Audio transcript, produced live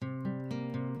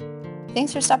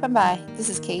Thanks for stopping by. This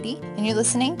is Katie, and you're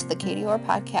listening to the Katie Orr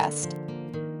Podcast.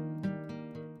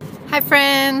 Hi,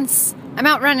 friends. I'm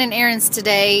out running errands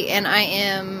today, and I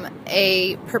am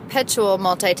a perpetual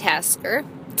multitasker.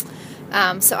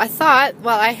 So I thought,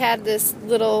 I had this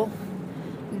little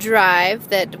drive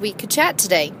that we could chat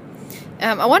today.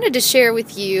 I wanted to share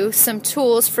with you some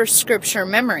tools for scripture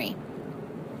memory.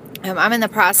 I'm in the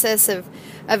process of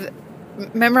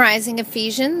memorizing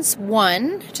Ephesians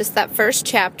 1, just that first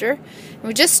chapter.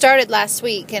 We just started last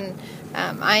week, and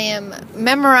I am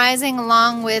memorizing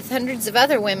along with hundreds of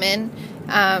other women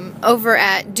over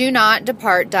at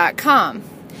DoNotDepart.com.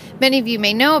 Many of you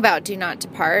may know about Do Not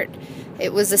Depart.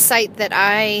 It was a site that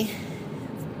I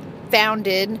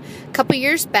founded a couple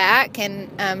years back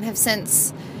and have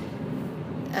since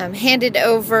handed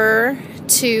over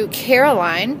to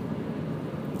Caroline.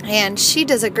 And she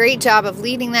does a great job of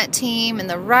leading that team, and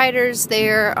the writers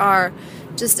there are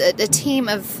just a team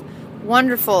of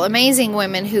wonderful, amazing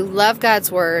women who love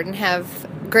God's Word and have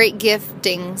great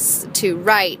giftings to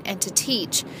write and to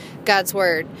teach God's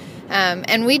Word.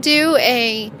 And we do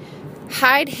a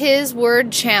Hide His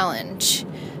Word challenge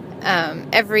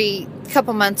every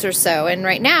couple months or so. And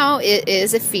right now it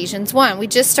is Ephesians 1. We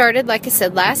just started, like I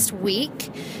said, last week,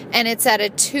 and it's at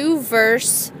a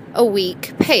 2-verse a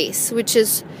week pace, which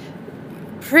is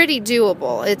pretty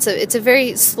doable. It's a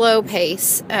very slow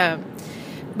pace,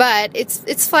 but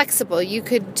it's flexible. You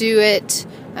could do it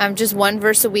just 1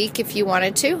 verse a week if you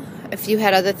wanted to, if you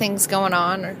had other things going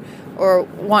on or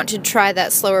want to try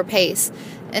that slower pace.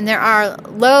 And there are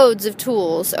loads of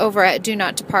tools over at Do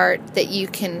Not Depart that you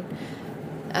can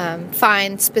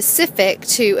find specific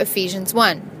to Ephesians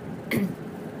 1.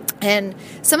 And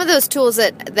some of those tools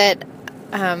that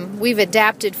we've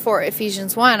adapted for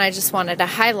Ephesians 1, I just wanted to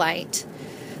highlight.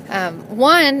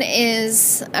 One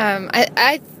is,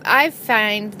 I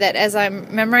find that as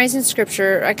I'm memorizing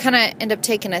scripture, I kind of end up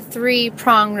taking a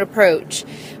 3-pronged approach.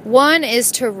 One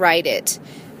is to write it.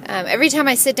 Every time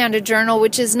I sit down to journal,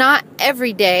 which is not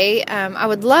every day, I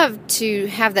would love to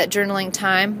have that journaling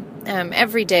time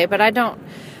every day, but I don't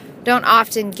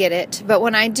often get it. But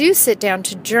when I do sit down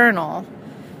to journal,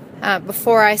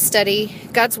 before I study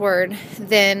God's Word,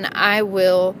 then I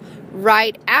will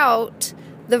write out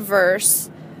the verse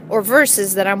or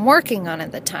verses that I'm working on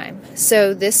at the time.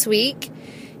 So this week,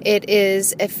 it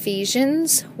is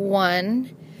Ephesians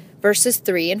 1, verses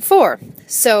 3 and 4.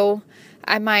 So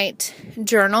I might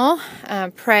journal,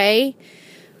 pray,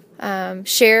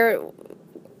 share,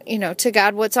 to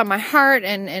God what's on my heart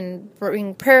and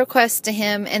bring prayer requests to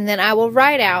Him, and then I will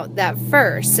write out that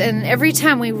verse. And every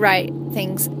time we write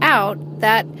things out,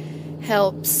 that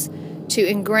helps to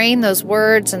ingrain those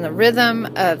words and the rhythm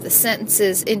of the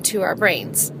sentences into our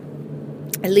brains.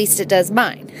 At least it does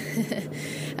mine.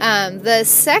 The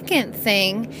second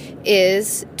thing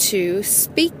is to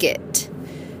speak it.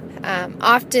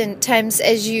 Oftentimes,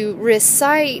 as you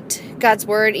recite God's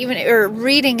Word, or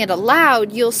reading it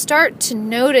aloud, you'll start to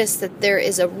notice that there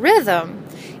is a rhythm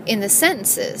in the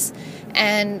sentences.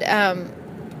 And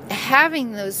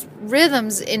having those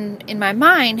rhythms in my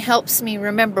mind helps me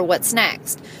remember what's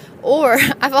next. Or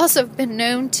I've also been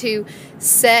known to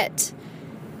set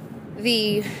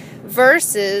the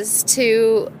verses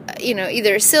to,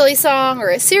 either a silly song or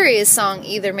a serious song,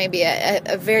 either maybe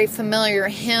a very familiar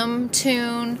hymn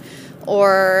tune,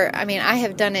 or, I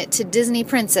have done it to Disney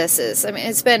princesses.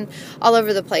 It's been all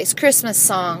over the place, Christmas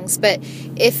songs, but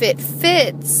if it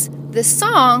fits the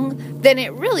song, then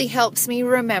it really helps me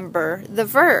remember the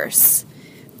verse.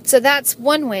 So that's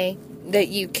one way that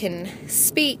you can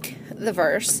speak the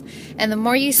verse, and the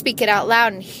more you speak it out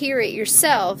loud and hear it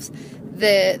yourself,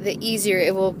 the easier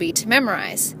it will be to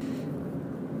memorize.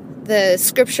 The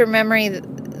scripture memory,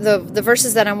 the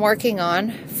verses that I'm working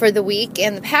on for the week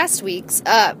and the past weeks,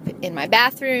 up in my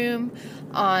bathroom,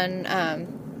 on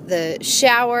the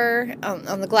shower,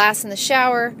 on the glass in the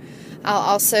shower. I'll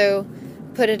also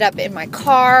put it up in my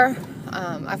car.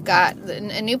 I've got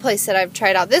a new place that I've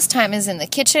tried out this time is in the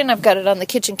kitchen. I've got it on the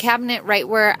kitchen cabinet right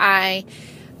where I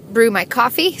brew my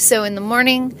coffee. So in the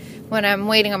morning, when I'm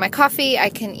waiting on my coffee, I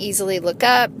can easily look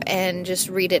up and just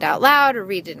read it out loud or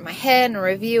read it in my head and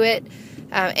review it.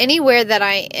 Anywhere that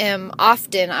I am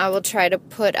often, I will try to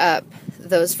put up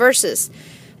those verses.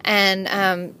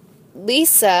 And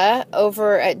Lisa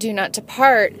over at Do Not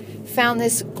Depart found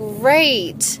this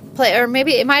great play, or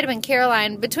maybe it might have been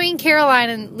Caroline. Between Caroline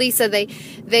and Lisa,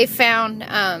 they found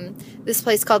this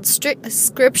place called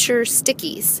Scripture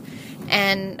Stickies.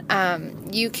 And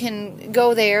you can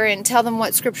go there and tell them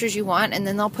what scriptures you want, and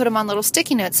then they'll put them on little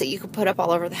sticky notes that you can put up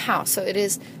all over the house. So it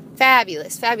is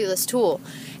fabulous, fabulous tool.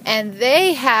 And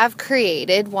they have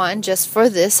created one just for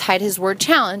this Hide His Word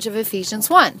challenge of Ephesians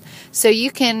 1. So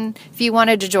you can, if you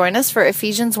wanted to join us for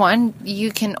Ephesians 1,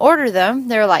 you can order them.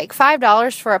 They're like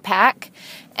 $5 for a pack.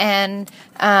 And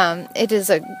it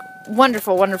is a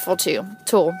wonderful, wonderful tool.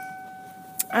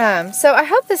 So I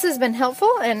hope this has been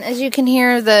helpful. And as you can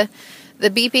hear the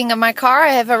beeping of my car,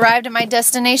 I have arrived at my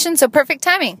destination, so perfect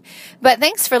timing. But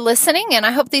thanks for listening, and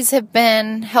I hope these have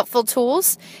been helpful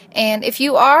tools. And if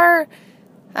you are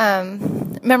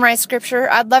memorize scripture,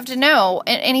 I'd love to know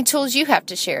any tools you have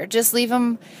to share. Just leave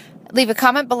a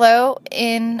comment below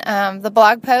in the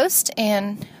blog post,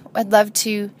 and I'd love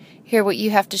to hear what you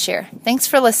have to share. Thanks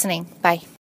for listening. Bye.